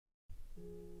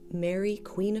Mary,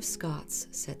 Queen of Scots,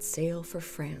 set sail for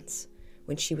France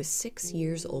when she was 6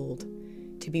 years old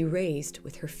to be raised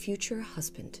with her future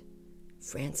husband,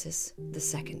 Francis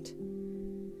II.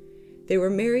 They were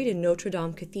married in Notre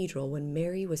Dame Cathedral when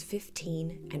Mary was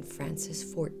 15 and Francis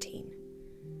 14.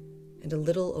 And a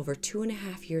little over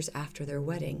 2.5 years after their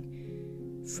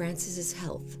wedding, Francis's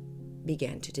health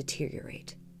began to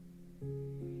deteriorate.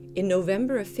 In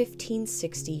November of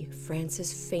 1560,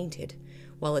 Francis fainted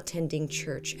while attending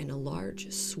church, and a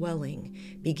large swelling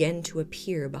began to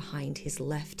appear behind his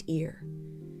left ear.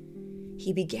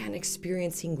 He began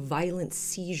experiencing violent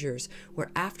seizures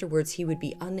where afterwards he would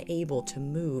be unable to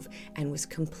move and was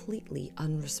completely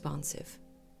unresponsive.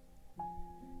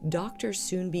 Doctors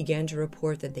soon began to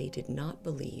report that they did not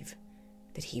believe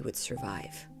that he would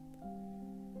survive.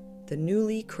 The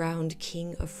newly crowned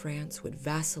King of France would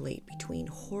vacillate between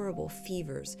horrible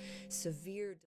fevers, severe